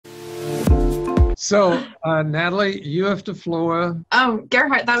So, Natalie, you have to Flora.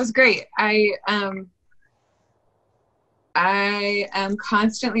 Gerhard, that was great. I am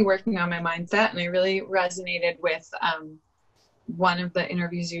constantly working on my mindset, and I really resonated with one of the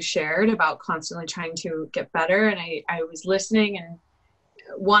interviews you shared about constantly trying to get better. And I was listening and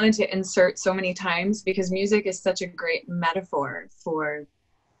wanted to insert so many times because music is such a great metaphor for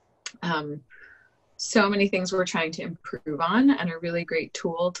so many things we're trying to improve on, and a really great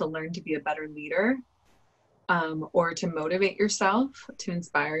tool to learn to be a better leader, or to motivate yourself, to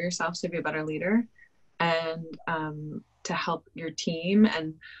inspire yourself to be a better leader, and to help your team.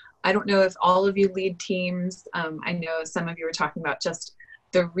 And I don't know if all of you lead teams. I know some of you were talking about just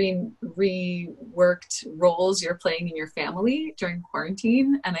the reworked roles you're playing in your family during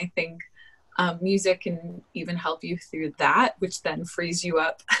quarantine. And I think music can even help you through that, which then frees you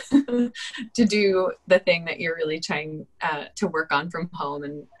up to do the thing that you're really trying to work on from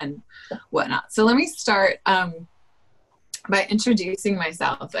home and whatnot. So let me start by introducing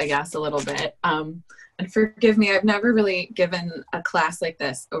myself, I guess, a little bit. And forgive me, I've never really given a class like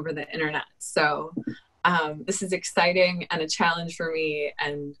this over the internet. So this is exciting and a challenge for me,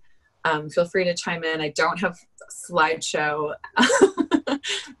 and feel free to chime in. I don't have a slideshow,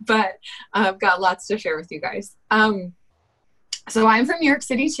 but I've got lots to share with you guys. So I'm from New York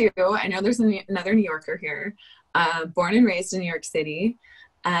City too. I know there's another New Yorker here. Born and raised in New York City.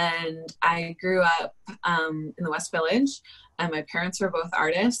 And I grew up in the West Village, and my parents were both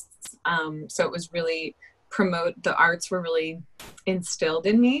artists. So it was really the arts were really instilled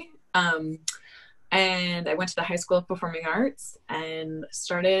in me. And I went to the High School of Performing Arts and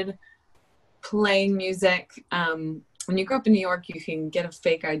started playing music. When you grow up in New York, you can get a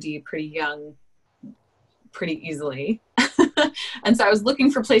fake ID pretty young, pretty easily. And so I was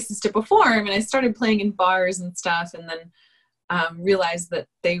looking for places to perform, and I started playing in bars and stuff, and then realized that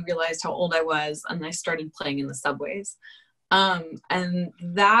they realized how old I was, and I started playing in the subways. And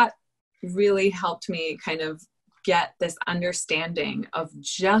that really helped me kind of get this understanding of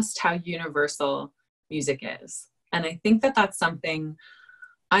just how universal music is. And I think that that's something,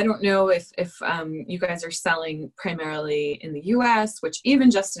 I don't know if you guys are selling primarily in the US, which even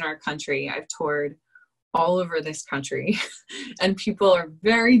just in our country, I've toured all over this country, and people are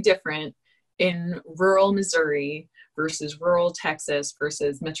very different in rural Missouri versus rural Texas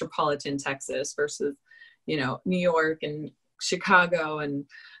versus metropolitan Texas versus, New York and Chicago, and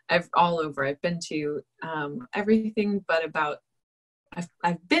all over. I've been to everything but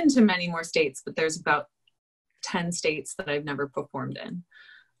I've been to many more states, but there's about 10 states that I've never performed in.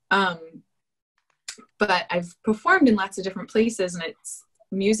 But I've performed in lots of different places, and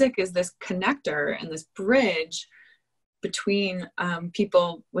music is this connector and this bridge between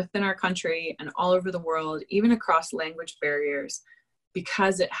people within our country and all over the world, even across language barriers,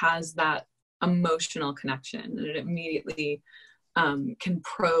 because it has that emotional connection, and it immediately can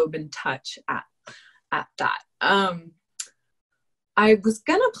probe and touch at that. I was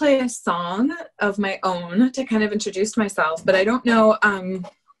gonna play a song of my own to kind of introduce myself, but I don't know, I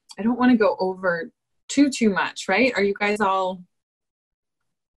don't want to go over too much, right? Are you guys all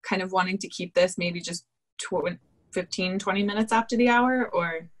kind of wanting to keep this maybe just 15, 20 minutes after the hour,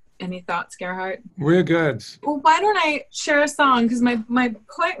 or any thoughts, Gerhard? We're good. Well, why don't I share a song? Because my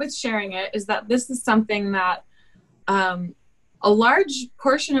point with sharing it is that this is something that a large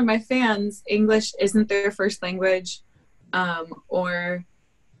portion of my fans, English isn't their first language, or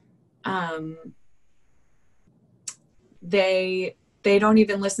they don't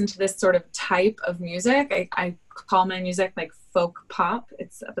even listen to this sort of type of music. I call my music like folk pop.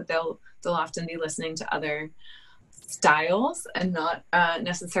 But they'll often be listening to other styles and not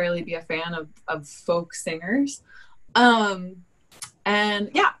necessarily be a fan of folk singers. And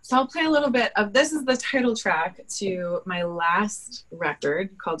yeah, so I'll play a little bit of, this is the title track to my last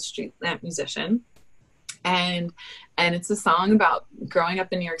record called Street Lamp Musician. And it's a song about growing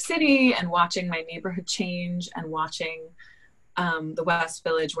up in New York City and watching my neighborhood change, and watching the West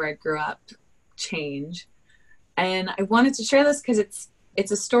Village where I grew up change. And I wanted to share this because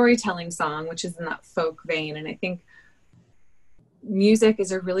it's a storytelling song, which is in that folk vein. And I think music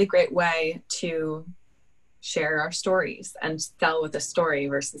is a really great way to share our stories and sell with a story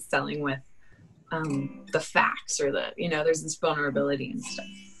versus selling with the facts, or there's this vulnerability and stuff.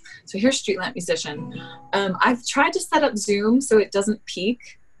 So here's Street Lamp Musician. I've tried to set up Zoom so it doesn't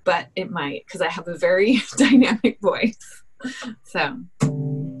peak, but it might, because I have a very dynamic voice. So.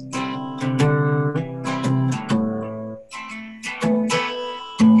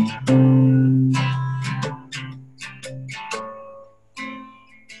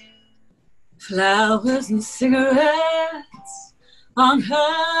 Flowers and cigarettes, on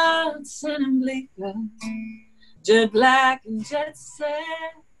Hudson and Bleecker, jet black and jet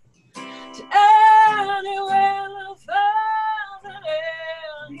set, to anywhere the thousand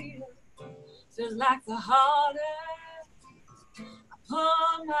air feels like the hardest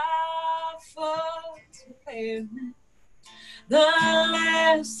upon my foot to pavement. The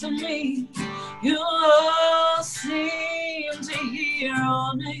less of me you'll seem to hear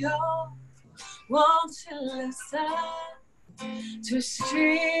on your. Won't you listen to a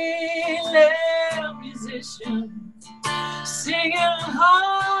street-level musician singing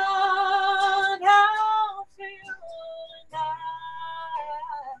hard out for you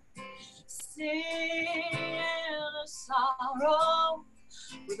tonight, singing a sorrow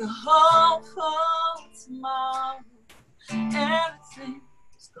with a hope for tomorrow.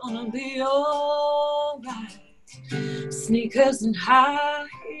 Everything's gonna be alright. Sneakers and high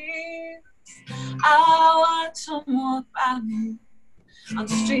heels, I watch them walk by me on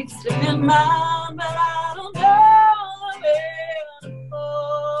the streets slipping by, but I don't know where to go.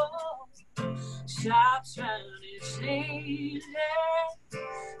 Shops running, changing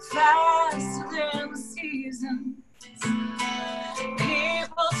faster than the seasons.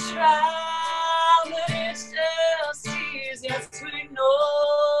 People try, but it's just easier to ignore.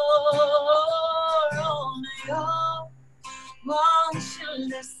 Only your. Won't you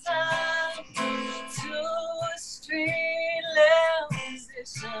listen to a street-level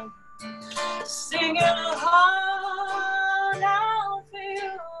musician singing a heart out for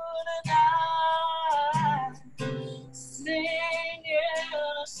you tonight, singing a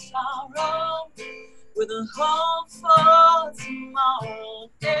sorrow with a hope for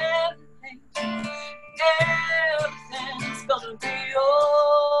tomorrow. Everything's gonna be alright.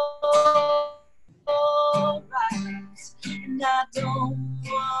 And I don't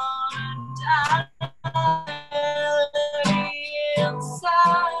wanna die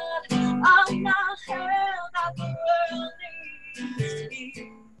inside of my head that the world needs to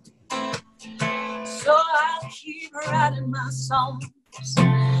hear. So I'll keep writing my songs,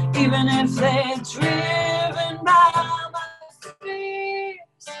 even if they're driven by my fears.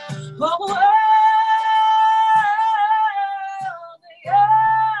 Oh,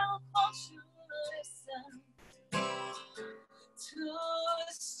 won't you listen to a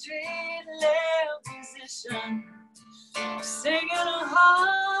street-level musician singing a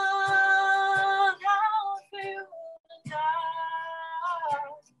heart out for you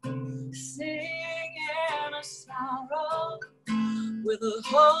tonight, singing a sorrow with a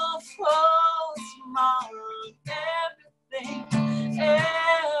hope for tomorrow.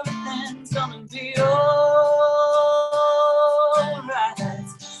 Everything's gonna be alright.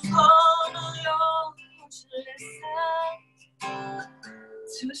 Oh no, won't you listen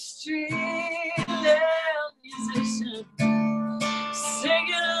to a street-level musician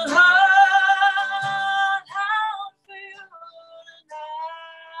singing a heart out for you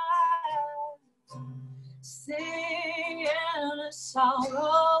tonight, singing a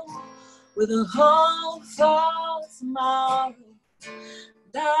sorrow with a hope for tomorrow.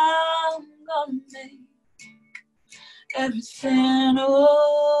 I'm gonna make everything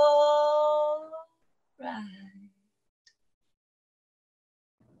alright.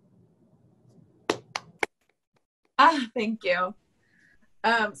 Thank you.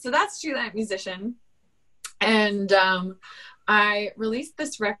 So that's Streetlight Musician, and I released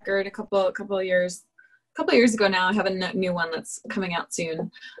this record a couple years ago now. I have a new one that's coming out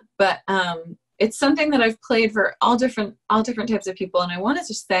soon, but it's something that I've played for all different types of people, and I wanted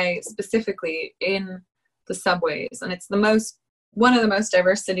to say specifically in the subways, and it's one of the most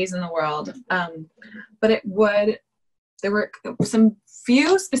diverse cities in the world. But there were some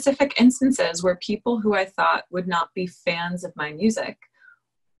few specific instances where people who I thought would not be fans of my music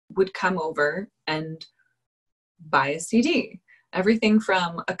would come over and buy a CD. Everything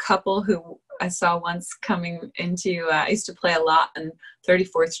from a couple who I saw once coming into, I used to play a lot on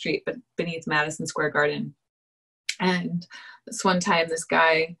 34th Street, but beneath Madison Square Garden. And this one time, this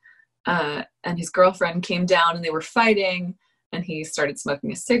guy and his girlfriend came down and they were fighting, and he started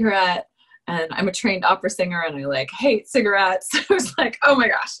smoking a cigarette. And I'm a trained opera singer and I hate cigarettes. I was like, oh my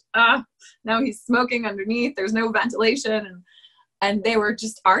gosh, now he's smoking underneath. There's no ventilation. And they were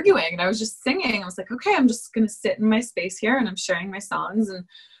just arguing and I was just singing. I was like, okay, I'm just going to sit in my space here and I'm sharing my songs.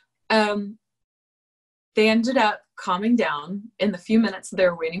 And they ended up calming down in the few minutes they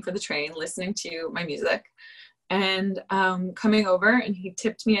were waiting for the train, listening to my music and coming over, and he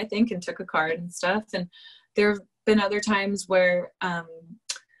tipped me, I think, and took a card and stuff. And there have been other times where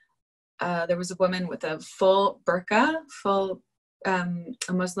there was a woman with a full burqa, a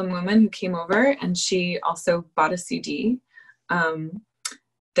Muslim woman who came over, and she also bought a CD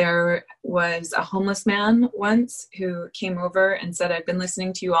There was a homeless man once who came over and said, "I've been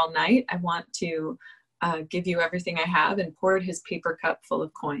listening to you all night. I want to give you everything I have," and poured his paper cup full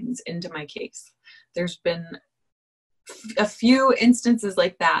of coins into my case. There's been a few instances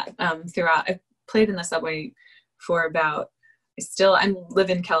like that throughout. I've played in the subway for about, I live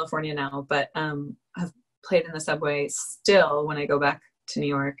in California now, but I've played in the subway still when I go back to New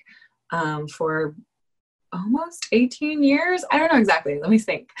York for almost 18 years. I don't know exactly. Let me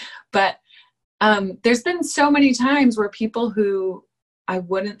think. But there's been so many times where people who I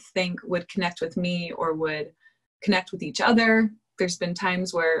wouldn't think would connect with me or would connect with each other. There's been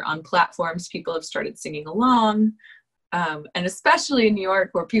times where on platforms people have started singing along. And especially in New York,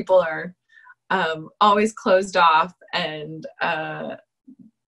 where people are always closed off and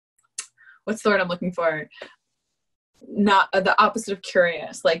what's the word I'm looking for? Not the opposite of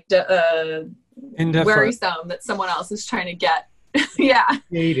curious, like worrisome that someone else is trying to get. Yeah,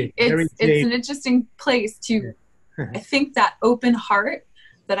 it's an interesting place to. I think that open heart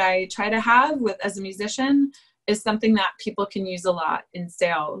that I try to have as a musician is something that people can use a lot in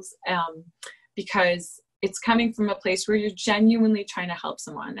sales, because it's coming from a place where you're genuinely trying to help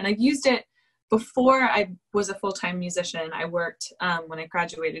someone. And I've used it before I was a full-time musician. I worked when I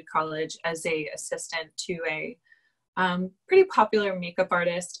graduated college as a assistant to a pretty popular makeup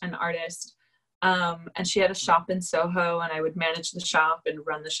artist and artist. And she had a shop in Soho, and I would manage the shop and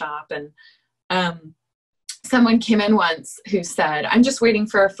run the shop. And someone came in once who said, "I'm just waiting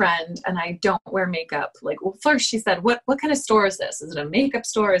for a friend and I don't wear makeup." Like, well, first she said, what kind of store is this? Is it a makeup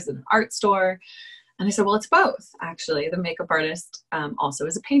store? Is it an art store? And I said, well, it's both, actually. The makeup artist also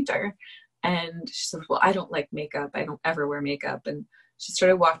is a painter. And she said, well, I don't like makeup. I don't ever wear makeup. And she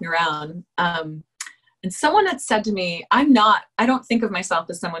started walking around. And someone had said to me, I don't think of myself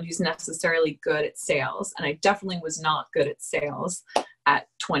as someone who's necessarily good at sales. And I definitely was not good at sales at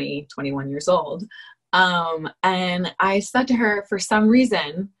 20, 21 years old. And I said to her, for some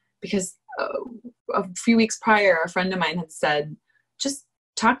reason, because a few weeks prior, a friend of mine had said, just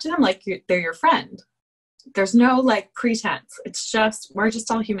talk to them like they're your friend. There's no like pretense. It's just, we're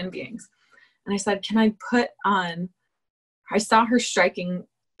just all human beings. And I said, can I I saw her striking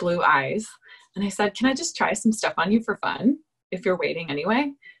blue eyes. And I said, can I just try some stuff on you for fun if you're waiting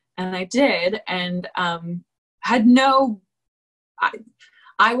anyway? And I did, and had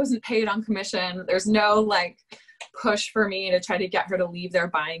I wasn't paid on commission. There's no like push for me to try to get her to leave there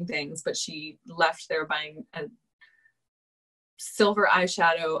buying things, but she left there buying a silver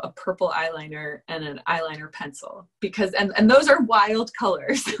eyeshadow, a purple eyeliner, and an eyeliner pencil, because and those are wild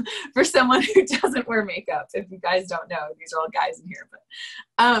colors for someone who doesn't wear makeup. If you guys don't know, these are all guys in here, but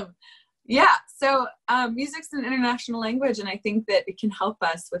yeah, so music's an international language, and I think that it can help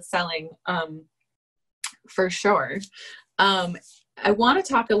us with selling for sure. I want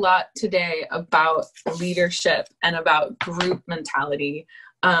to talk a lot today about leadership and about group mentality.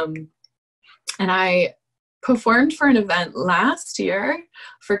 And I performed for an event last year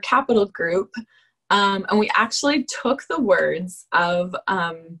for Capital Group, and we actually took the words of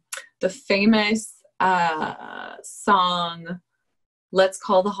the famous song "Let's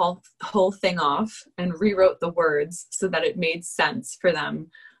Call the Whole Thing Off" and rewrote the words so that it made sense for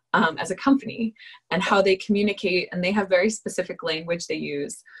them as a company and how they communicate, and they have very specific language they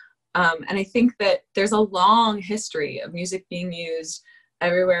use. And I think that there's a long history of music being used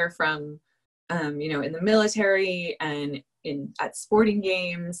everywhere from in the military and at sporting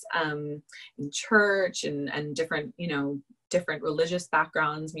games, in church and different, different religious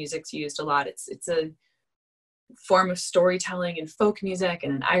backgrounds. Music's used a lot. It's a form of storytelling in folk music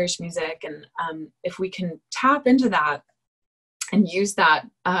and in Irish music. And if we can tap into that and use that,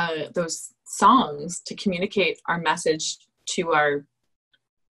 those songs to communicate our message to our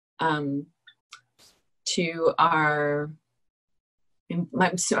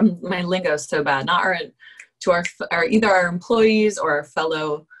my lingo is so bad. Not to our either our employees or our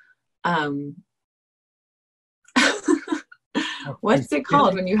fellow. What's it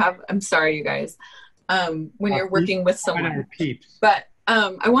called when you have? I'm sorry, you guys. When you're working with someone. But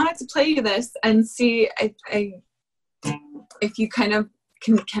I wanted to play you this and see if you kind of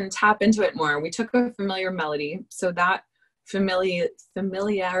can tap into it more. We took a familiar melody, so that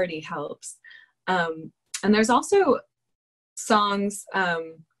familiarity helps. And there's also songs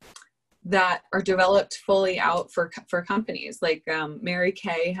that are developed fully out for companies. Like Mary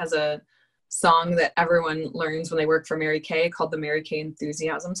Kay has a song that everyone learns when they work for Mary Kay called the Mary Kay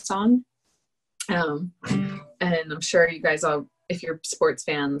Enthusiasm Song. And I'm sure you guys all, if you're sports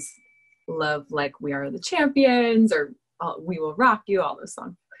fans, love like "We Are the Champions" or "We Will Rock You," all those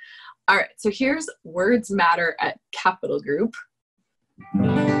songs. All right, so here's Words Matter at Capital Group.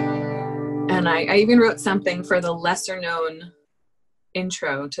 And I even wrote something for the lesser known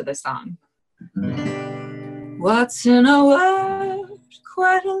intro to the song. What's in a word?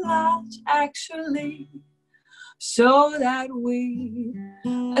 Quite a lot, actually, so that we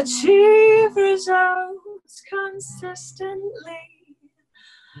achieve results consistently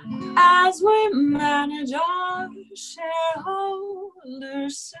as we manage our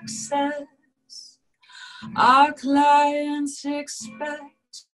shareholders' success. Our clients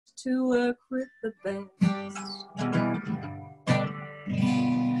expect to work with the best.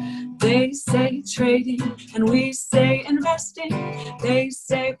 They say trading and we say investing. They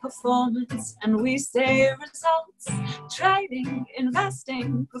say performance and we say results. Trading,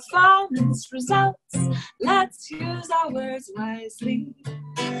 investing, performance, results. Let's use our words wisely.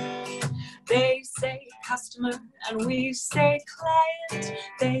 They say customer and we say client.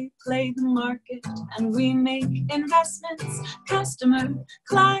 They play the market and we make investments. Customer,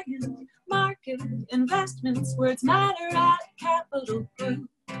 client, market, investments. Words matter at Capital Group.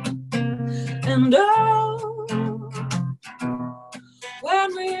 And oh,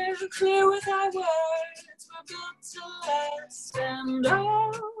 when we're clear with our words, we're built to last. And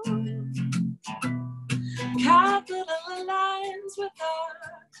oh, Capital aligns with our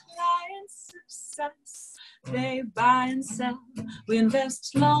clients' success. They buy and sell, we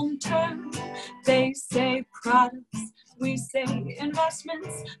invest long term. They say products, we say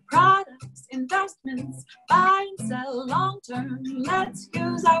investments. Products, investments, buy and sell long term. Let's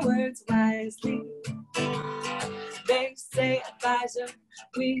use our words wisely. They say advisor,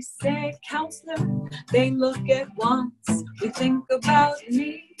 we say counselor. They look at wants, we think about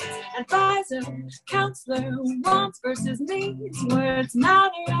needs. Advisor, counselor, wants versus needs. Words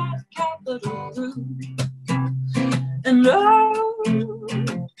matter at Capital Group. And oh,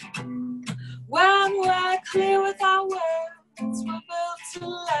 when we're clear with our words, we're built to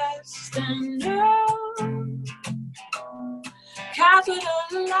last. And oh, Capital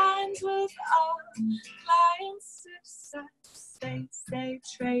aligns with our clients' success. They say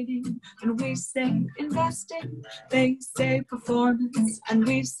trading and we say investing. They say performance and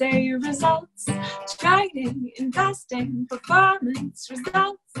we say results. Trading, investing, performance,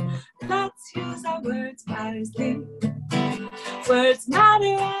 results. Let's use our words wisely. Words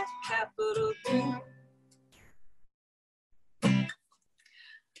matter at Capital Group.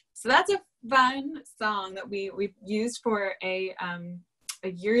 So that's a fun song that we used for a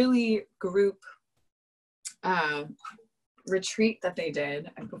yearly group retreat that they did.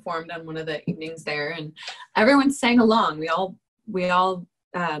 I performed on one of the evenings there, and everyone sang along. We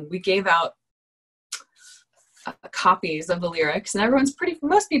gave out copies of the lyrics, and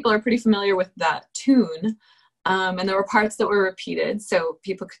most people are pretty familiar with that tune. And there were parts that were repeated, so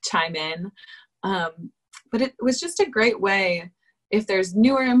people could chime in. But it was just a great way if there's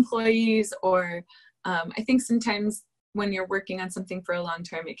newer employees, or I think sometimes when you're working on something for a long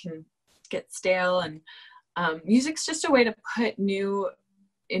time, it can get stale, and music's just a way to put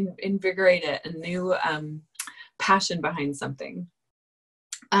invigorate it, and new passion behind something.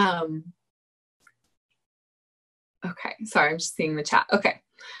 Okay, sorry, I'm just seeing the chat. Okay,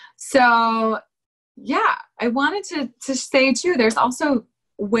 so yeah, I wanted to say too, there's also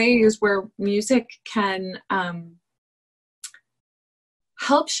ways where music can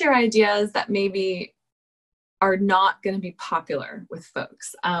help share ideas that maybe are not going to be popular with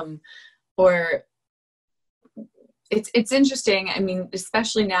folks, or it's interesting. I mean,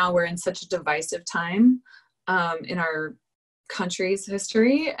 especially now we're in such a divisive time in our country's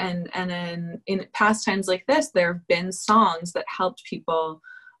history, and in past times like this, there have been songs that helped people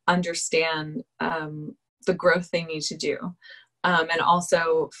understand the growth they need to do, and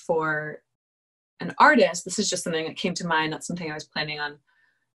also for an artist, this is just something that came to mind, not something I was planning on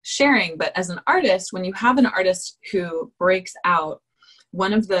sharing, but as an artist, when you have an artist who breaks out,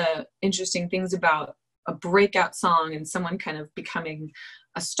 one of the interesting things about a breakout song and someone kind of becoming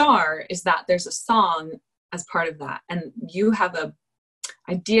a star is that there's a song as part of that, and you have a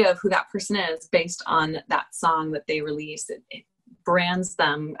idea of who that person is based on that song that they release. It brands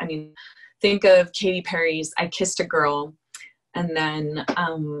them. I mean, think of Katy Perry's I Kissed a Girl, and then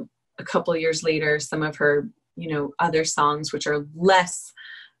a couple years later, some of her, other songs, which are less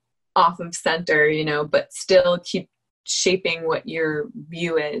off of center, but still keep shaping what your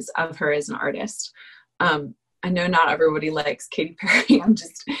view is of her as an artist. I know not everybody likes Katy Perry. I'm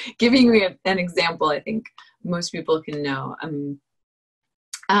just giving you an example I think most people can know.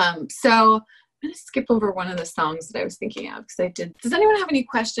 So going to skip over one of the songs that I was thinking of because I did. Does anyone have any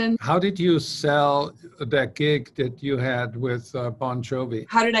questions? How did you sell that gig that you had with Bon Jovi?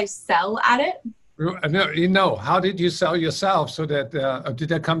 How did I sell at it? No, how did you sell yourself so that, did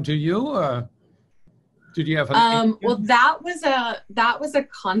that come to you? Or did you have an well, that was a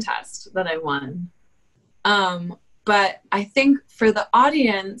contest that I won. But I think for the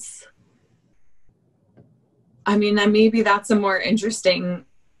audience, I mean, maybe that's a more interesting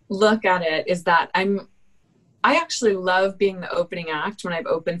look at it, is that I actually love being the opening act when I've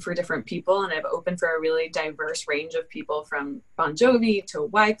opened for different people, and I've opened for a really diverse range of people, from Bon Jovi to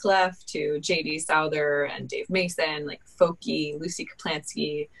Wyclef to J.D. Souther and Dave Mason, like folky, Lucy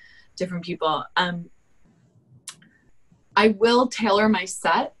Kaplansky, different people. I will tailor my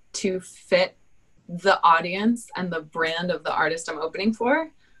set to fit the audience and the brand of the artist I'm opening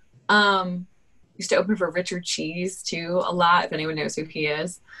for. Used to open for Richard Cheese too a lot, if anyone knows who he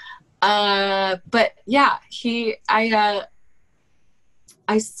is. But yeah, I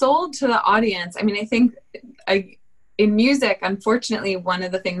sold to the audience. I mean, I think in music, unfortunately, one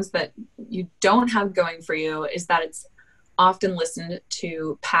of the things that you don't have going for you is that it's often listened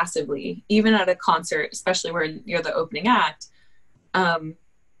to passively, even at a concert, especially where you're the opening act.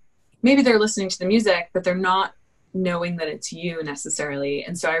 Maybe they're listening to the music, but they're not knowing that it's you necessarily.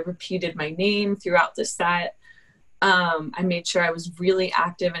 And so I repeated my name throughout the set. I made sure I was really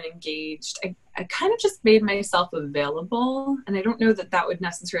active and engaged. I kind of just made myself available. And I don't know that that would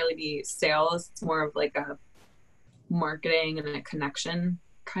necessarily be sales. It's more of like a marketing and a connection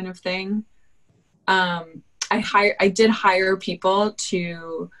kind of thing. I did hire people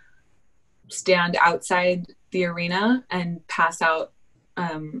to stand outside the arena and pass out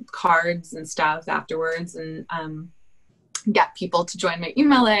cards and stuff afterwards, and get people to join my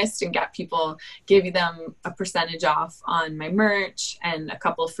email list, and give them a percentage off on my merch and a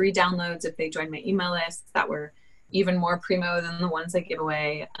couple of free downloads if they join my email list that were even more primo than the ones I give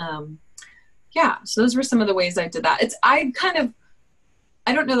away. Yeah, so those were some of the ways I did that. I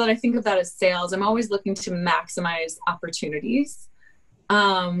don't know that I think of that as sales. I'm always looking to maximize opportunities.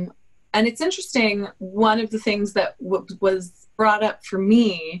 And it's interesting, one of the things that was brought up for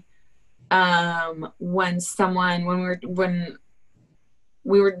me when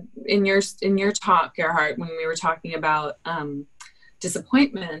we were in your talk, Gerhard, when we were talking about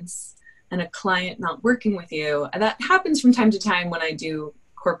disappointments and a client not working with you, and that happens from time to time when I do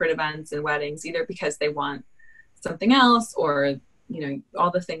corporate events and weddings, either because they want something else or, you know, all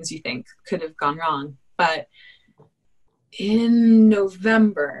the things you think could have gone wrong. But in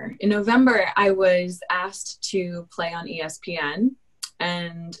November, I was asked to play on ESPN,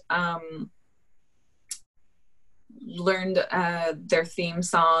 and learned their theme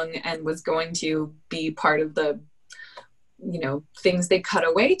song, and was going to be part of the, you know, things they cut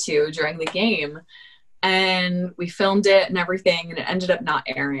away to during the game. And we filmed it and everything, and it ended up not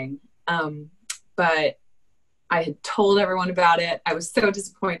airing. But I had told everyone about it. I was so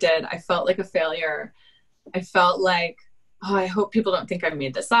disappointed. I felt like a failure. I felt like, oh, I hope people don't think I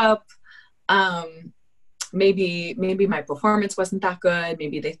made this up. Maybe my performance wasn't that good.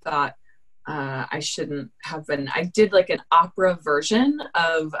 Maybe they thought I shouldn't have been. I did like an opera version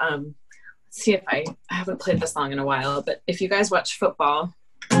of, let's see if I haven't played the song in a while, but if you guys watch football.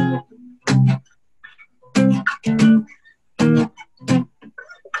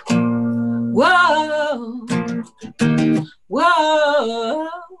 Whoa, whoa,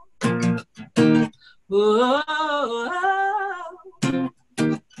 whoa,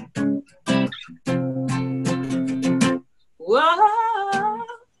 whoa.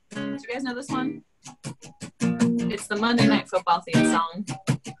 Do you guys know this one? It's the Monday Night Football theme song.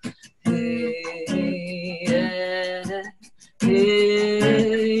 Hey, yeah,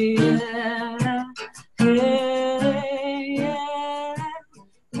 hey, yeah, hey, yeah,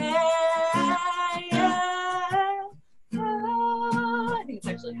 hey, yeah. Oh, I think it's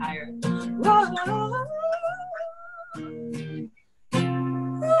actually higher. Whoa.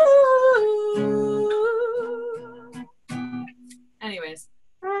 Anyways,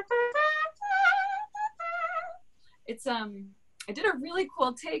 it's I did a really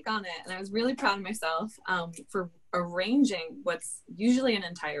cool take on it, and I was really proud of myself for arranging what's usually an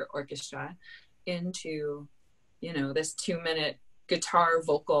entire orchestra into, you know, this 2-minute guitar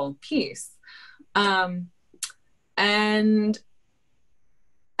vocal piece. And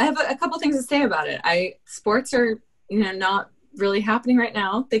I have a couple things to say about it. Sports are, you know, not really happening right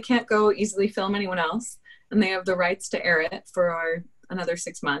now. They can't go easily film anyone else, and they have the rights to air it for another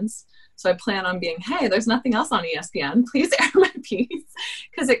 6 months. So I plan on being, hey, there's nothing else on ESPN. Please air my piece,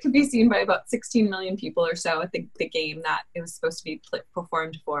 because it could be seen by about 16 million people or so at the game that it was supposed to be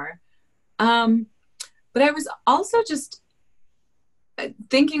performed for. But I was also just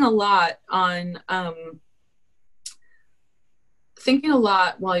thinking a lot while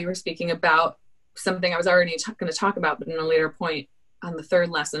you were speaking about something I was already going to talk about, but in a later point on the third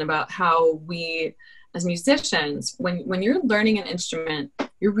lesson, about how we as musicians, when you're learning an instrument,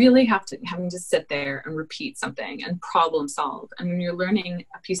 you really having to sit there and repeat something and problem solve. And when you're learning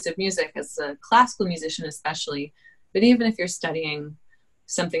a piece of music as a classical musician especially, but even if you're studying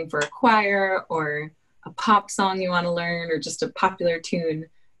something for a choir or a pop song you want to learn or just a popular tune,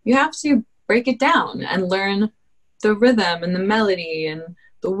 you have to break it down and learn the rhythm and the melody and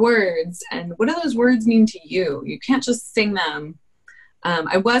the words and what do those words mean to you. You can't just sing them.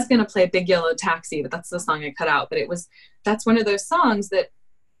 I was going to play Big Yellow Taxi, but that's the song I cut out. But that's one of those songs that,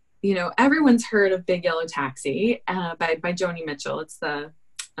 you know, everyone's heard of Big Yellow Taxi by Joni Mitchell. It's the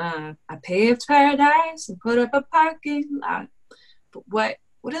I paved paradise and put up a parking lot. But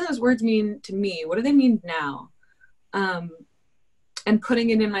what do those words mean to me? What do they mean now? And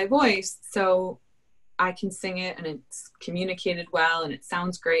putting it in my voice so I can sing it and it's communicated well and it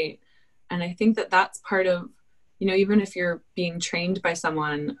sounds great. And I think that that's part of, you know, even if you're being trained by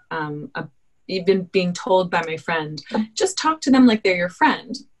someone, even being told by my friend, just talk to them like they're your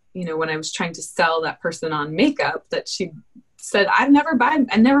friend. You know, when I was trying to sell that person on makeup, that she said, I never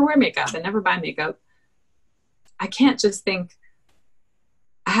wear makeup. I never buy makeup. I can't just think,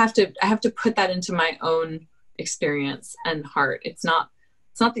 I have to put that into my own experience and heart. It's not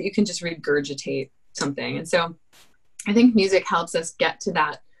that you can just regurgitate something. And so I think music helps us get to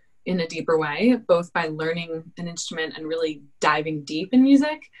that in a deeper way, both by learning an instrument and really diving deep in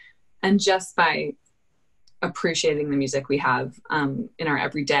music, and just by appreciating the music we have in our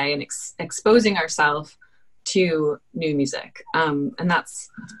everyday and exposing ourselves to new music. And that's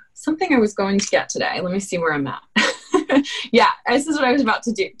something I was going to get today. Let me see where I'm at. Yeah, this is what I was about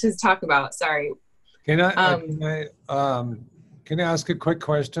to talk about. Sorry. Can I ask a quick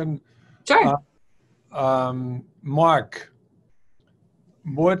question? Sure. Mark,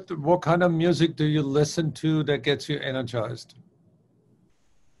 what kind of music do you listen to that gets you energized?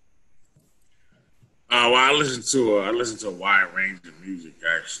 Well, I listen to a wide range of music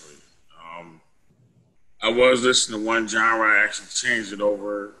actually. I was listening to one genre. I actually changed it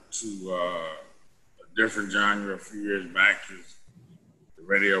over to a different genre a few years back because the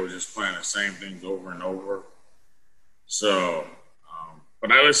radio was just playing the same things over and over. So,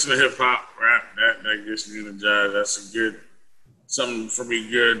 but I listen to hip hop, rap. That gets me energized. That's something for me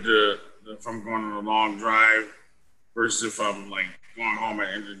good if I'm going on a long drive. Versus if I'm like going home at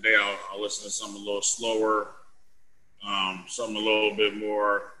the end of the day, I'll listen to something a little slower, something a little bit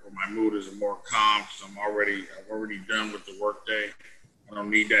more where my mood is more calm because I've already done with the work day. I don't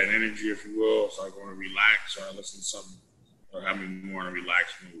need that energy, if you will, so I want to relax. So I listen to something that'll have me more in a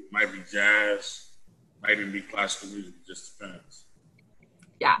relaxed mood. Might be jazz, might even be classical music. It just depends.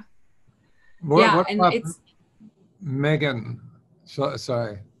 Yeah. What about it's Megan?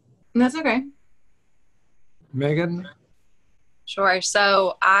 Sorry. That's okay. Megan? Sure.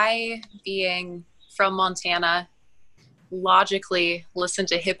 So I, being from Montana, logically listen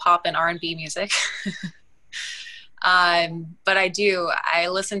to hip hop and R&B music. But I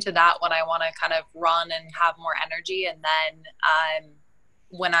listen to that when I want to kind of run and have more energy. And then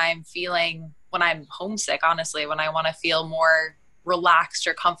when I'm homesick, honestly, when I want to feel more relaxed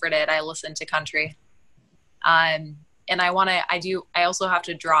or comforted, I listen to country. And I also have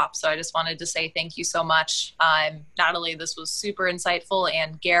to drop. So I just wanted to say thank you so much. Natalie, this was super insightful,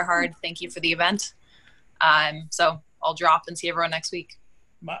 and Gerhard, thank you for the event. So I'll drop and see everyone next week.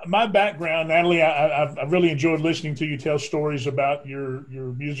 My background, Natalie, I really enjoyed listening to you tell stories about your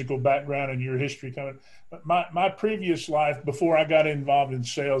musical background and your history coming. My previous life, before I got involved in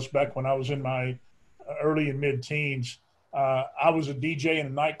sales, back when I was in my early and mid-teens, I was a DJ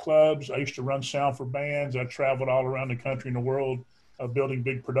in nightclubs. I used to run sound for bands. I traveled all around the country and the world building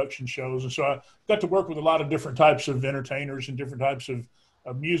big production shows. And so I got to work with a lot of different types of entertainers and different types of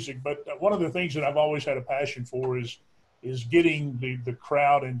music. But one of the things that I've always had a passion for is getting the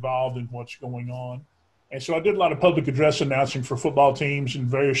crowd involved in what's going on. And so I did a lot of public address announcing for football teams and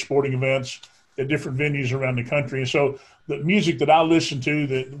various sporting events at different venues around the country. And so the music that I listen to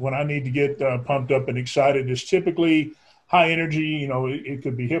that when I need to get pumped up and excited is typically high energy. You know, it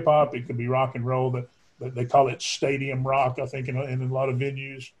could be hip hop, it could be rock and roll. But they call it stadium rock, I think, in a lot of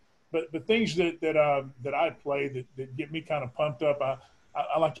venues. But the things that I play that get me kind of pumped up,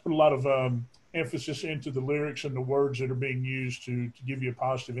 I like to put a lot of emphasis into the lyrics and the words that are being used to give you a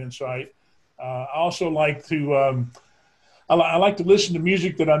positive insight. I also like to I like to listen to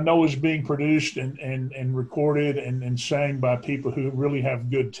music that I know is being produced and recorded and sang by people who really have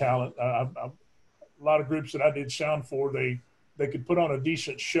good talent. A lot of groups that I did sound for, they could put on a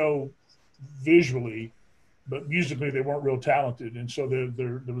decent show visually, but musically they weren't real talented, and so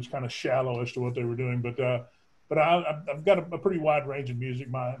there was kind of shallow as to what they were doing. But I've got a pretty wide range of music.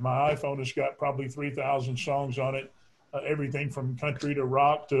 My iPhone has got probably 3,000 songs on it, everything from country to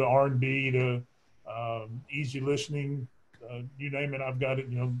rock to R&B to easy listening. You name it, I've got it.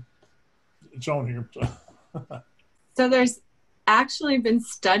 It's on here. So there's actually been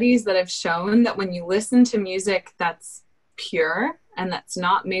studies that have shown that when you listen to music that's pure and that's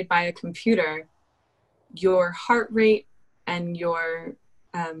not made by a computer, your heart rate and your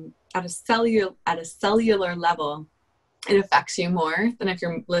at a cellular level, it affects you more than if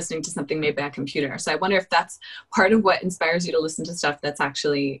you're listening to something made by a computer. So I wonder if that's part of what inspires you to listen to stuff that's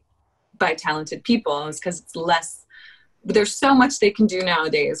actually by talented people, is because it's less. There's so much they can do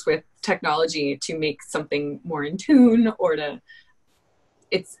nowadays with technology to make something more in tune, or to,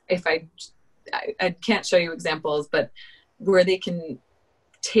 if I can't show you examples, but where they can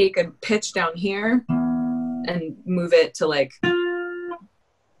take a pitch down here and move it to like,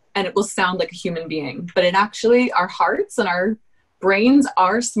 and it will sound like a human being, but it actually, our hearts and our brains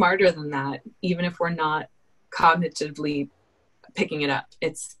are smarter than that, even if we're not cognitively picking it up.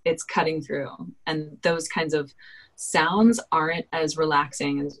 It's cutting through, and those kinds of sounds aren't as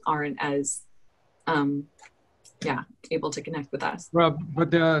relaxing and aren't as able to connect with us. Well,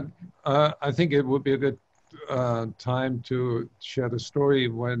 but I think it would be a good time to share the story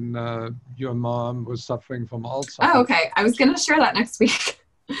when your mom was suffering from Alzheimer's. Oh, okay. I was going to share that next week.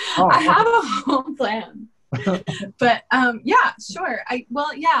 Oh, I have a whole plan. But yeah, sure. It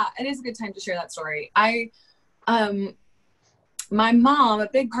is a good time to share that story. My mom, a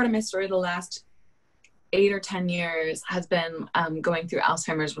big part of my story the last 8 or 10 years has been going through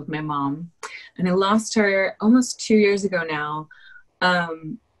Alzheimer's with my mom. And I lost her almost 2 years ago now.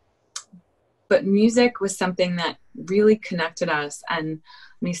 But music was something that really connected us. And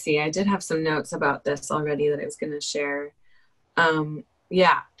let me see, I did have some notes about this already that I was going to share.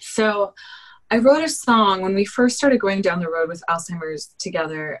 So I wrote a song when we first started going down the road with Alzheimer's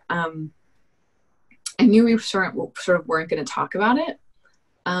together. I knew we sort of weren't going to talk about it.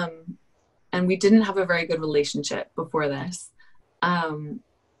 And we didn't have a very good relationship before this.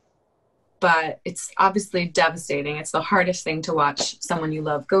 But it's obviously devastating. It's the hardest thing to watch someone you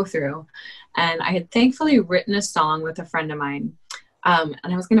love go through. And I had thankfully written a song with a friend of mine. And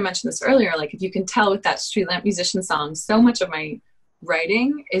I was going to mention this earlier, like if you can tell with that Street Lamp Musician song, so much of my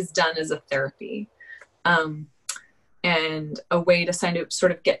writing is done as a therapy. And a way to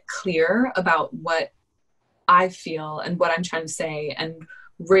sort of get clear about what I feel and what I'm trying to say, and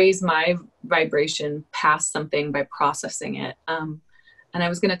raise my vibration past something by processing it. And I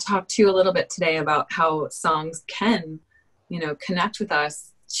was going to talk to you a little bit today about how songs can, connect with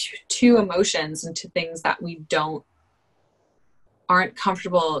us to emotions and to things that we aren't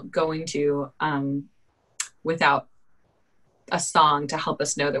comfortable going to without a song to help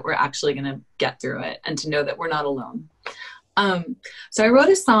us know that we're actually going to get through it and to know that we're not alone. So I wrote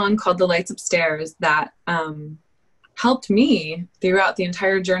a song called The Lights Upstairs that helped me throughout the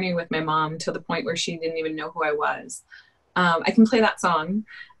entire journey with my mom to the point where she didn't even know who I was. I can play that song,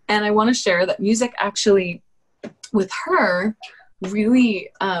 and I want to share that music actually with her really,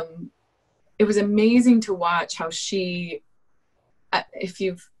 it was amazing to watch how she, if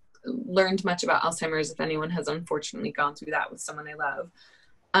you've learned much about Alzheimer's, if anyone has unfortunately gone through that with someone they love,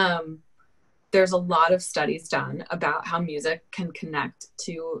 there's a lot of studies done about how music can connect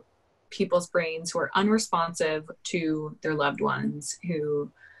to people's brains who are unresponsive to their loved ones, who,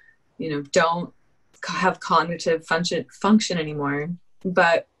 don't have cognitive function anymore,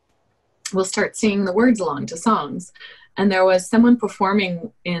 but we'll start singing the words along to songs. And there was someone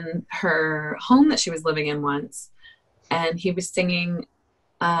performing in her home that she was living in once, and he was singing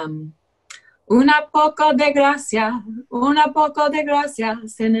una poco de gracia,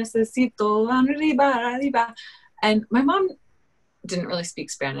 se necesito arriba. And my mom didn't really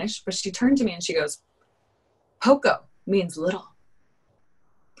speak Spanish, but she turned to me and she goes, "Poco means little."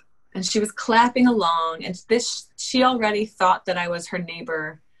 And she was clapping along, and she already thought that I was her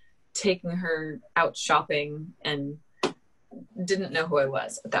neighbor taking her out shopping, and didn't know who I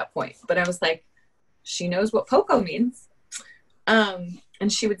was at that point. But I was like, she knows what poco means.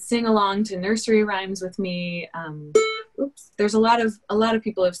 And she would sing along to nursery rhymes with me. There's a lot of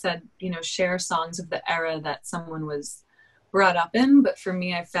people have said, share songs of the era that someone was brought up in. But for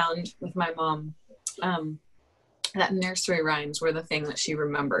me, I found with my mom, that nursery rhymes were the thing that she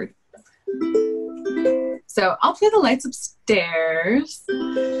remembered. So I'll play The Lights Upstairs.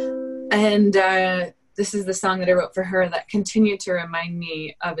 And this is the song that I wrote for her that continued to remind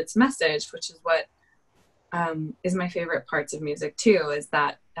me of its message, which is what is my favorite parts of music too, is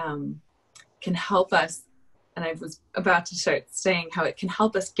that can help us, and I was about to start saying how it can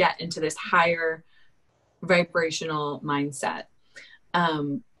help us get into this higher vibrational mindset.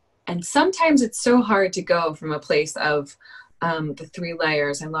 And sometimes it's so hard to go from a place of the 3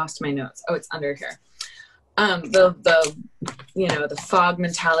 layers. I lost my notes. Oh, it's under here. The fog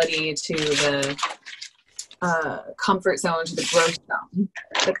mentality to the comfort zone to the growth zone.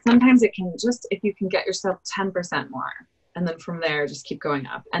 But sometimes it can just, if you can get yourself 10% more, and then from there just keep going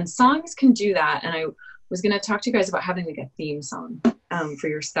up. And songs can do that. And I was going to talk to you guys about having like a theme song for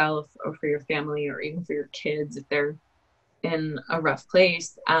yourself or for your family or even for your kids if they're in a rough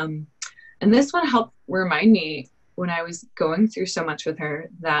place. And this one helped remind me when I was going through so much with her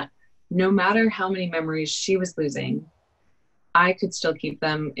that no matter how many memories she was losing, I could still keep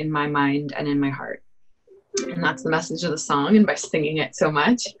them in my mind and in my heart. And that's the message of the song. And by singing it so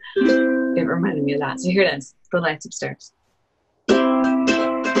much, it reminded me of that. So here it is, The Lights Upstairs.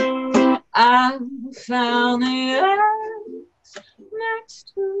 I found the eggs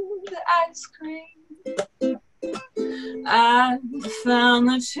next to the ice cream. I found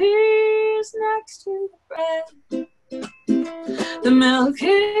the cheese next to the bread. The milk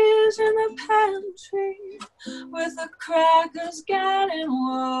is in the pantry with the crackers getting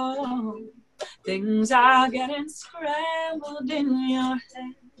warm. Things are getting scrambled in your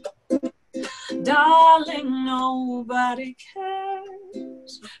head. Darling, nobody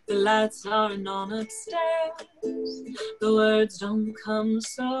cares. The lights aren't on upstairs. The words don't come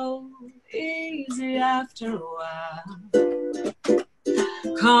so easy after a while.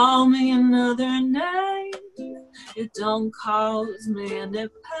 Call me another name. It don't cause me any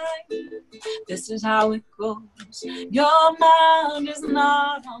pain. This is how it goes. Your mind is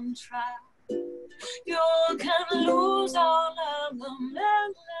not on track. You can lose all of the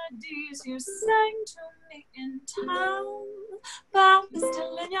melodies you sang to me in town, but they're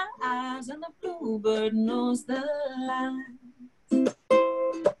still in your eyes, and the bluebird knows the lines.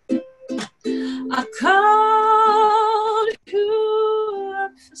 I called you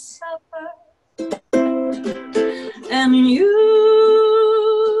up for supper, and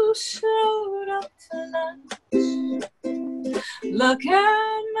you showed up for lunch. Looking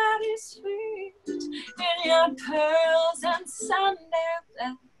mighty sweet in your pearls and Sunday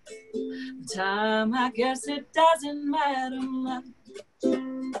best. Time, I guess it doesn't matter much.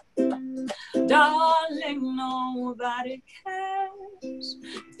 Darling, nobody cares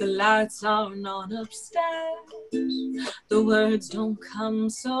if the lights aren't on upstairs. The words don't come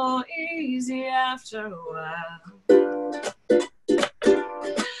so easy after a while.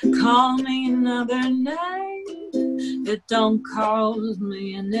 Call me another name. It don't cause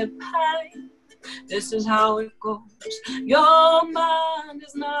me any pain. This is how it goes. Your mind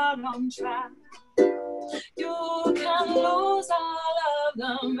is not on track. You can lose all of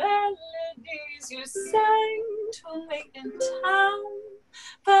the melodies you sang to me in town,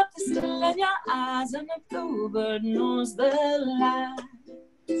 but they're still in your eyes, and the bluebird knows the lines.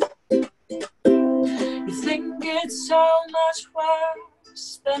 You think it's so much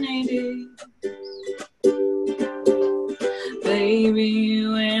worse than it is. Baby,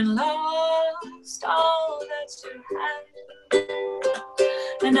 you ain't lost all that you had,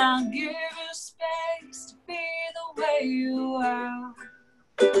 and I'll give you space to be the way you are.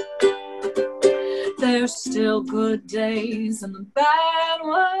 There's still good days and the bad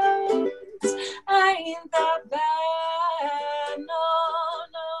ones ain't that bad. No.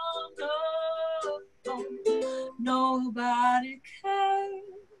 Nobody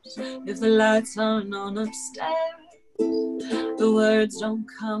cares if the lights aren't on upstairs. The words don't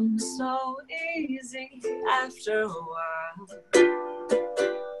come so easy after a while.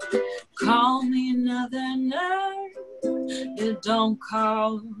 Call me another name. It don't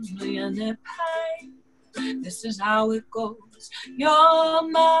cause me any pain. This is how it goes. Your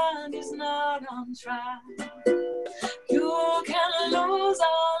mind is not on track. You can lose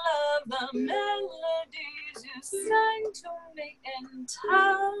all of the melodies you sang to me in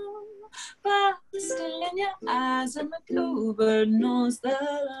town, but they're still in your eyes, and the bluebird knows the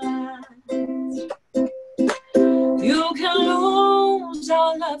lines. You can lose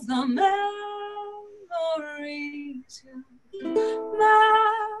all of the memories you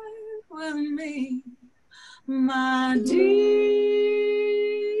made with me, my dear,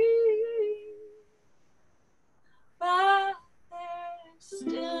 but they're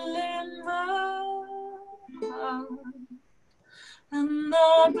still in my heart, and the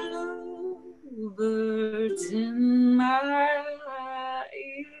birds in my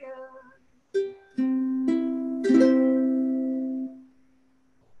ear.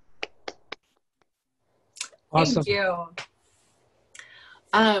 Awesome. Thank you.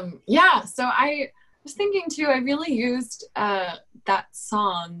 Yeah, so I was thinking too, I really used that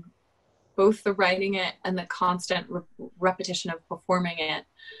song, both the writing it and the constant repetition of performing it,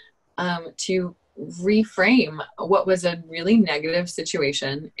 to reframe what was a really negative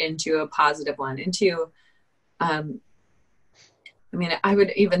situation into a positive one, into, I mean, I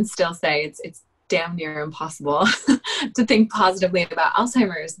would even still say it's damn near impossible to think positively about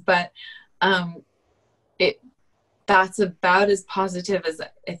Alzheimer's, but that's about as positive as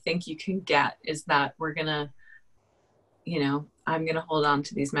I think you can get, is that we're gonna, I'm gonna hold on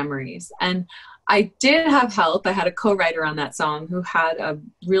to these memories. And I did have help. I had a co-writer on that song who had a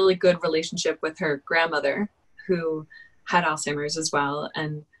really good relationship with her grandmother who had Alzheimer's as well.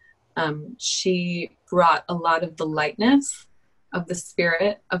 And she brought a lot of the lightness of the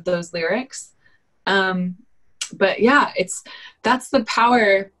spirit of those lyrics. But yeah, that's the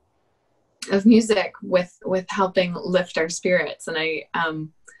power of music with helping lift our spirits. And I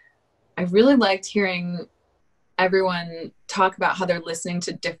really liked hearing everyone talk about how they're listening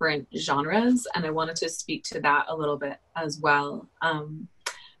to different genres, and I wanted to speak to that a little bit as well,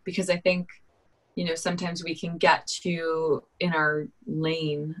 because I think sometimes we can get too in our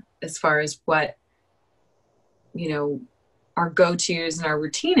lane as far as what our go-tos and our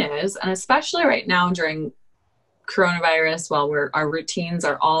routine is, and especially right now during coronavirus, while our routines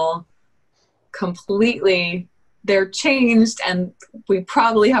are all completely, they're changed, and we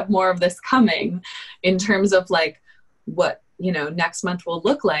probably have more of this coming in terms of like what next month will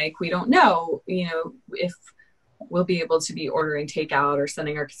look like. We don't know if we'll be able to be ordering takeout or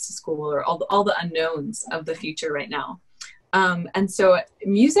sending our kids to school, or all the unknowns of the future right now. And so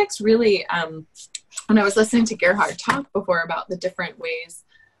music's really, when I was listening to Gerhard talk before about the different ways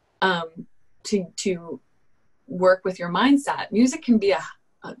to work with your mindset, music can be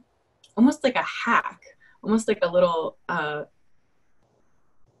almost like a hack, almost like a little,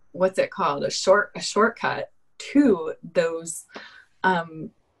 what's it called? A shortcut to those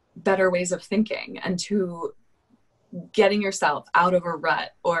better ways of thinking, and to getting yourself out of a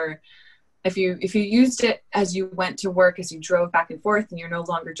rut. Or if you used it as you went to work, as you drove back and forth and you're no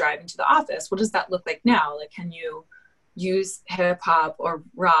longer driving to the office, what does that look like now? Like, can you use hip hop or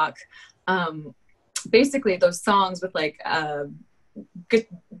rock? Basically those songs with like,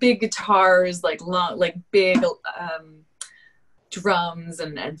 big guitars, like long, like big drums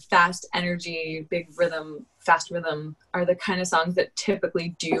and fast energy, big rhythm, fast rhythm, are the kind of songs that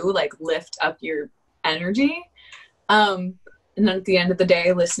typically do like lift up your energy. And then at the end of the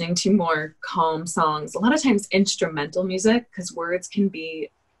day, listening to more calm songs, a lot of times instrumental music, because words can be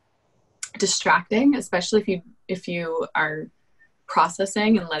distracting, especially if you are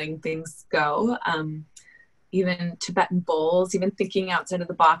processing and letting things go. Even Tibetan bowls, even thinking outside of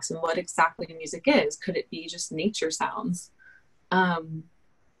the box and what exactly music is. Could it be just nature sounds?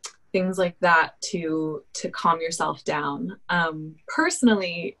 Things like that to calm yourself down.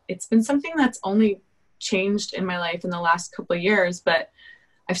 Personally, it's been something that's only changed in my life in the last couple of years, but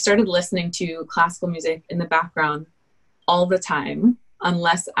I've started listening to classical music in the background all the time,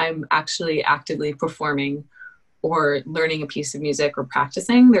 unless I'm actually actively performing or learning a piece of music or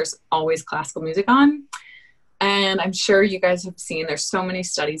practicing. There's always classical music on. And I'm sure you guys have seen, there's so many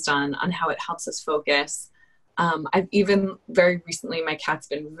studies done on how it helps us focus. I've even very recently, my cat's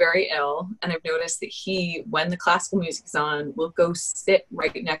been very ill, and I've noticed that when the classical music's on, will go sit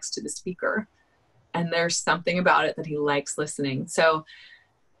right next to the speaker. And there's something about it that he likes listening. So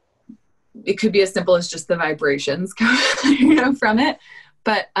it could be as simple as just the vibrations from it.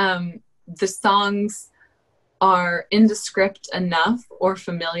 But the songs are indescript enough or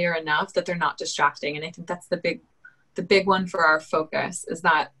familiar enough that they're not distracting. And I think that's the big one for our focus, is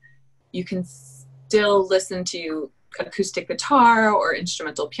that you can still listen to acoustic guitar or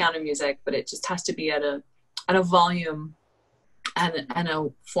instrumental piano music, but it just has to be at a volume and a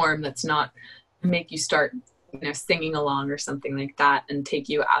form that's not make you start singing along or something like that, and take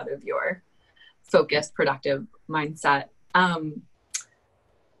you out of your focused, productive mindset.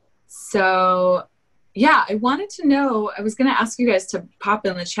 So yeah, I wanted to know, I was going to ask you guys to pop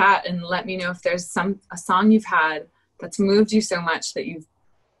in the chat and let me know if there's a song you've had that's moved you so much that you've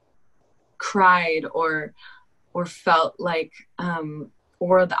cried or felt like,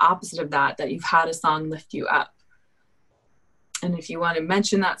 or the opposite of that you've had a song lift you up. And if you want to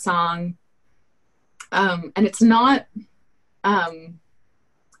mention that song, and it's not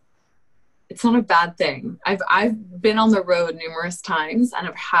it's not a bad thing. I've been on the road numerous times, and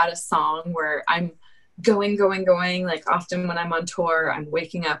I've had a song where I'm going. Like often when I'm on tour, I'm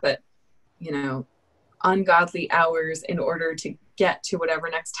waking up at, you know, ungodly hours in order to get to whatever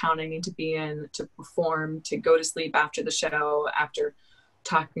next town I need to be in, to perform, to go to sleep after the show, after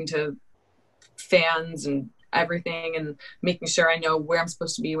talking to fans and everything, and making sure I know where I'm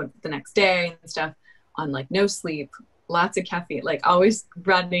supposed to be the next day and stuff, on like no sleep, lots of caffeine, like always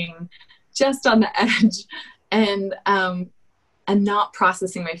running just on the edge, and not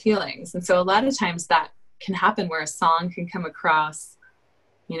processing my feelings. And so a lot of times that can happen where a song can come across,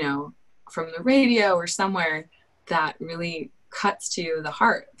 you know, from the radio or somewhere that really cuts to the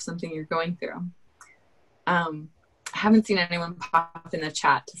heart of something you're going through. I haven't seen anyone pop in the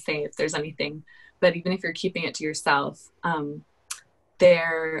chat to say if there's anything, but even if you're keeping it to yourself, I'm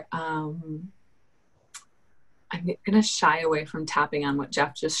going to shy away from tapping on what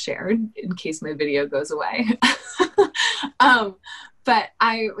Jeff just shared in case my video goes away. But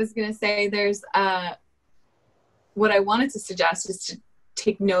I was going to say there's, what I wanted to suggest is to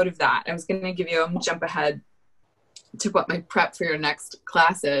take note of that. I was going to give you a jump ahead to what my prep for your next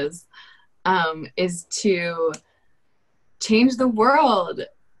class is to change the world.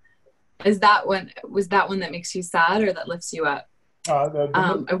 Was that one that makes you sad or that lifts you up?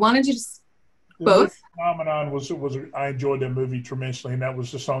 I wanted you to both. Phenomenon was I enjoyed that movie tremendously, and that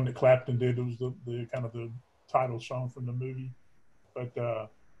was the song that Clapton did. It was the kind of the title song from the movie. But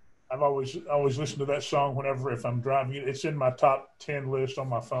I've always listened to that song if I'm driving. It's in my top 10 list on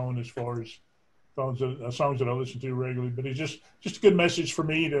my phone as far as songs that I listen to regularly. But it's just a good message for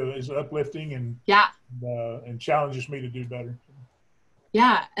me. It's uplifting and challenges me to do better.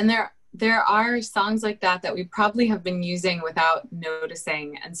 Yeah, and there are songs like that we probably have been using without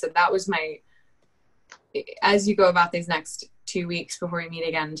noticing. And so that was as you go about these next 2 weeks before we meet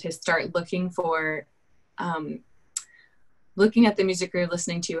again, to start looking for, looking at the music you're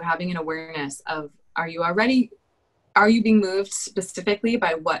listening to, having an awareness of, are you being moved specifically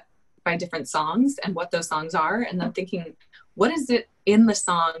by different songs and what those songs are? And then thinking, what is it in the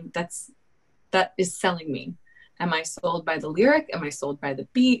song that is selling me? Am I sold by the lyric? Am I sold by the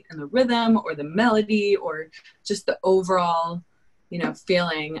beat and the rhythm or the melody or just the overall, you know,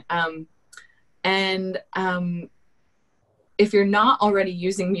 feeling? If you're not already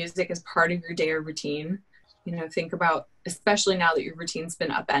using music as part of your day or routine, you know, think about, especially now that your routine's been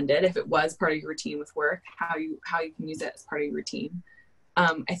upended, if it was part of your routine with work, how you can use it as part of your routine.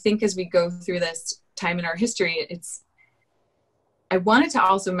 I think as we go through this time in our history, I wanted to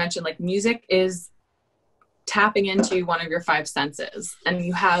also mention, like, music is tapping into one of your five senses. And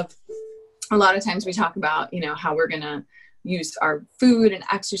you have, a lot of times we talk about, you know, how we're going to use our food and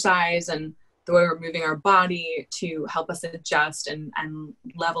exercise and the way we're moving our body to help us adjust and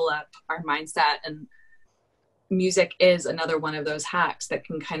level up our mindset. And music is another one of those hacks that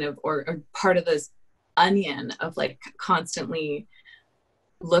can kind of, or part of this onion of like constantly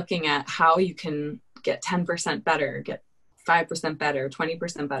looking at how you can get 10% better, get 5% better,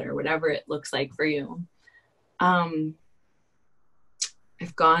 20% better, whatever it looks like for you. I've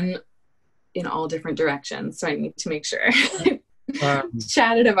gone in all different directions, so I need to make sure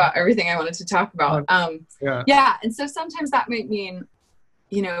chatted about everything I wanted to talk about. Yeah. And so sometimes that might mean,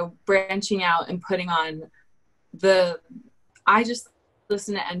 you know, branching out and putting on I just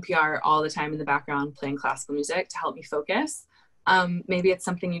listen to NPR all the time in the background, playing classical music to help me focus. Maybe it's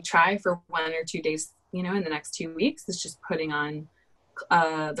something you try for 1 or 2 days, you know, in the next 2 weeks. It's just putting on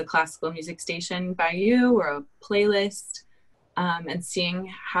the classical music station by you or a playlist, and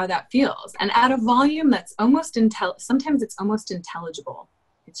seeing how that feels. And at a volume that's almost sometimes it's almost intelligible.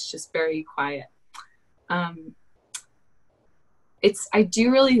 It's just very quiet. I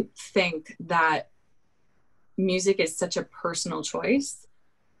do really think that music is such a personal choice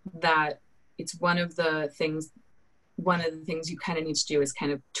that it's one of the things you kind of need to do is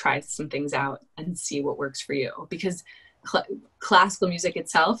kind of try some things out and see what works for you, because classical music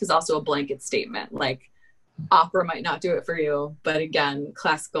itself is also a blanket statement. Like, opera might not do it for you, but again,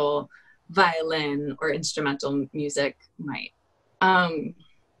 classical violin or instrumental music might.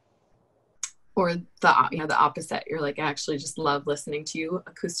 Or the opposite. You're like, I actually just love listening to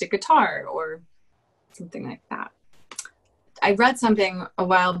acoustic guitar or something like that. I read something a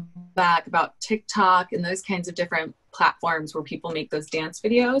while back about TikTok and those kinds of different platforms where people make those dance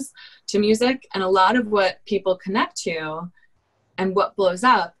videos to music. And a lot of what people connect to and what blows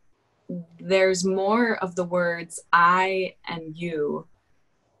up, there's more of the words I and you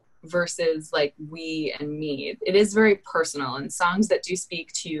versus like we and me. It is very personal, and songs that do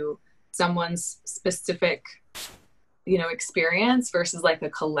speak to someone's specific you know, experience versus like a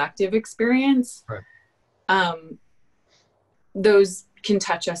collective experience, Right. Those can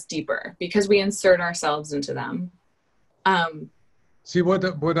touch us deeper because we insert ourselves into them. See, what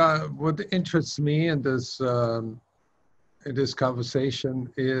interests me in this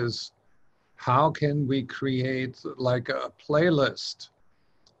conversation is how can we create like a playlist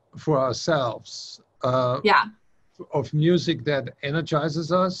for ourselves of music that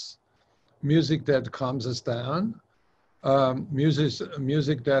energizes us, music that calms us down,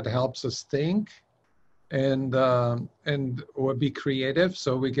 music that helps us think, and or be creative,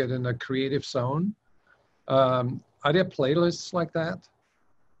 so we get in a creative zone. Are there playlists like that?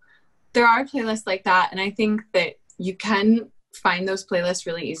 There are playlists like that, and I think that you can find those playlists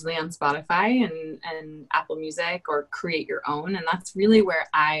really easily on Spotify and Apple Music, or create your own. And that's really where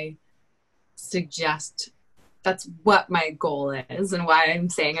I suggest, that's what my goal is, and why I'm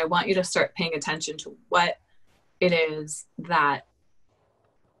saying I want you to start paying attention to what it is that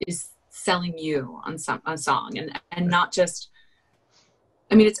is selling you on a song, and not just,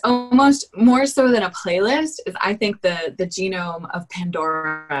 I mean, it's almost more so than a playlist. Is I think the genome of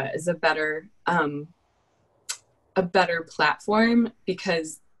Pandora is a better platform,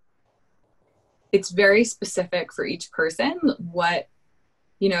 because it's very specific for each person. What,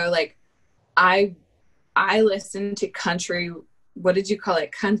 you know, like I listen to country, what did you call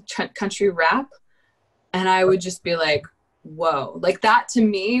it? Country rap. And I would just be like, whoa, like that to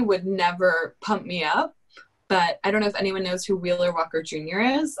me would never pump me up. But I don't know if anyone knows who Wheeler Walker Jr.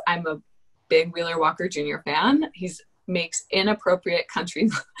 is. I'm a big Wheeler Walker Jr. fan. He makes inappropriate country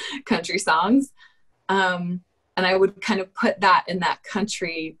songs. And I would kind of put that in that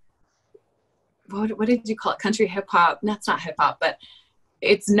country, what did you call it? Country hip hop. That's not hip hop, but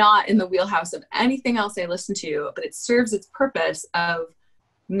it's not in the wheelhouse of anything else I listen to, but it serves its purpose of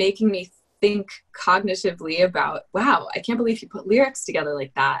making me think cognitively about, wow, I can't believe you put lyrics together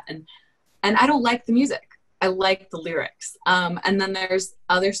like that. And I don't like the music. I like the lyrics. And then there's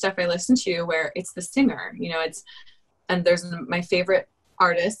other stuff I listen to where it's the singer, you know, and there's my favorite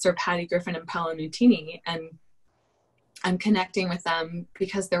artists are Patty Griffin and Paolo Nutini, and I'm connecting with them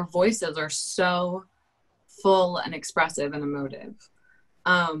because their voices are so full and expressive and emotive.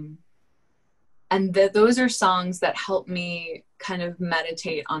 And those are songs that help me kind of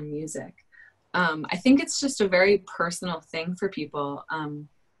meditate on music. I think it's just a very personal thing for people.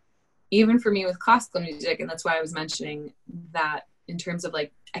 Even for me with classical music, and that's why I was mentioning that in terms of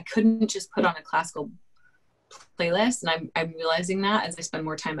like, I couldn't just put on a classical playlist, and I'm realizing that as I spend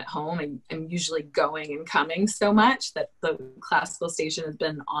more time at home, I'm usually going and coming so much that the classical station has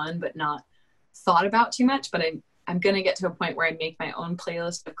been on but not thought about too much. But I'm going to get to a point where I make my own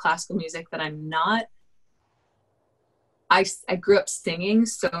playlist of classical music that I'm not, I grew up singing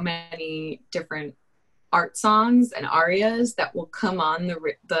so many different art songs and arias that will come on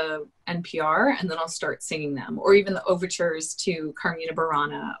the NPR, and then I'll start singing them, or even the overtures to Carmina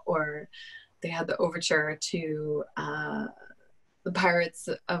Burana, or they had the overture to the Pirates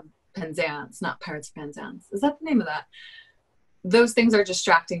of Penzance, not Pirates of Penzance. Is that the name of that? Those things are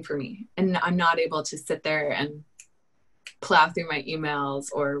distracting for me, and I'm not able to sit there and plow through my emails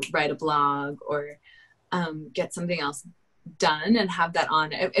or write a blog or get something else done and have that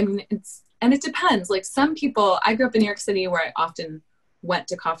on. I mean, it depends. Like some people, I grew up in New York City where I often went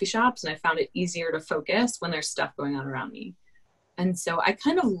to coffee shops, and I found it easier to focus when there's stuff going on around me. And so I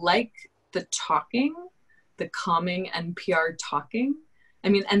kind of like the talking, the calming NPR talking. I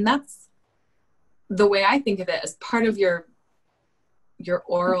mean, and that's the way I think of it, as part of your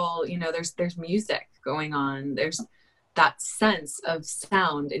oral, you know, there's music going on. There's that sense of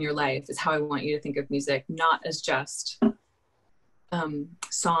sound in your life is how I want you to think of music, not as just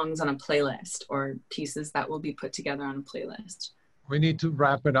songs on a playlist or pieces that will be put together on a playlist. We need to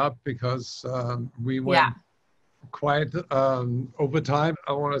wrap it up because we went quite over time.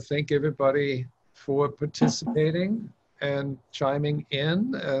 I want to thank everybody for participating and chiming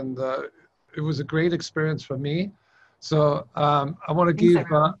in, and it was a great experience for me. So I want to give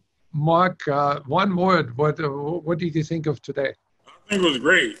Mark one word. What did you think of today? I think it was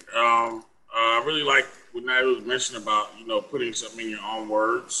great. I really like what Natalie was mentioning about, you know, putting something in your own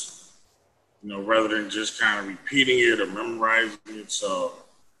words, you know, rather than just kind of repeating it or memorizing it. So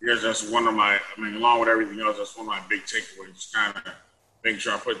I guess that's one of my, I mean, along with everything else, that's one of my big takeaways, just kind of making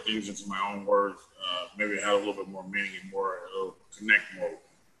sure I put things into my own words. Maybe it had a little bit more meaning and more, it'll connect more.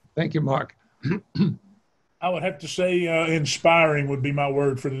 Thank you, Mark. I would have to say inspiring would be my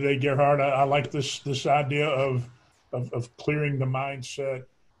word for today, Gerhard. I like this idea of clearing the mindset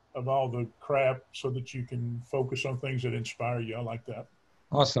of all the crap so that you can focus on things that inspire you. I like that.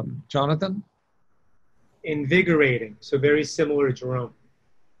 Awesome. Jonathan? invigorating. So very similar to Jerome.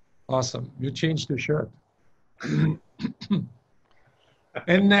 Awesome. You changed the shirt.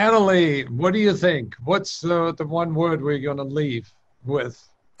 And Natalie, what do you think? What's the one word we're going to leave with?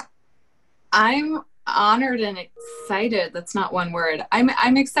 I'm honored and excited. That's not one word.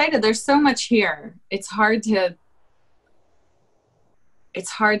 I'm excited. There's so much here. It's hard to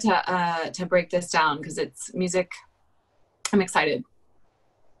break this down because it's music. I'm excited.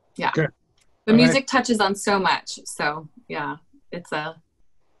 Yeah. Okay. The music touches on so much. So yeah, it's a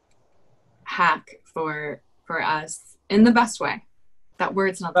hack for us in the best way. That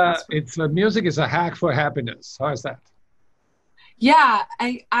word's not the best word. It's music is a hack for happiness. How is that? Yeah,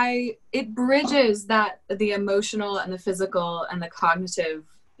 it bridges the emotional and the physical and the cognitive,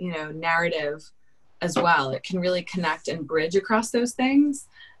 narrative as well. It can really connect and bridge across those things.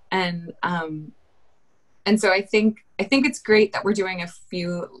 And so I think it's great that we're doing a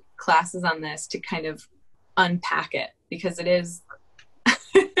few classes on this to kind of unpack it, because it is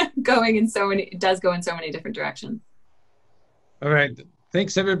it does go in so many different directions. All right.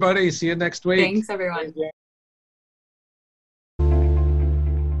 Thanks, everybody. See you next week. Thanks, everyone.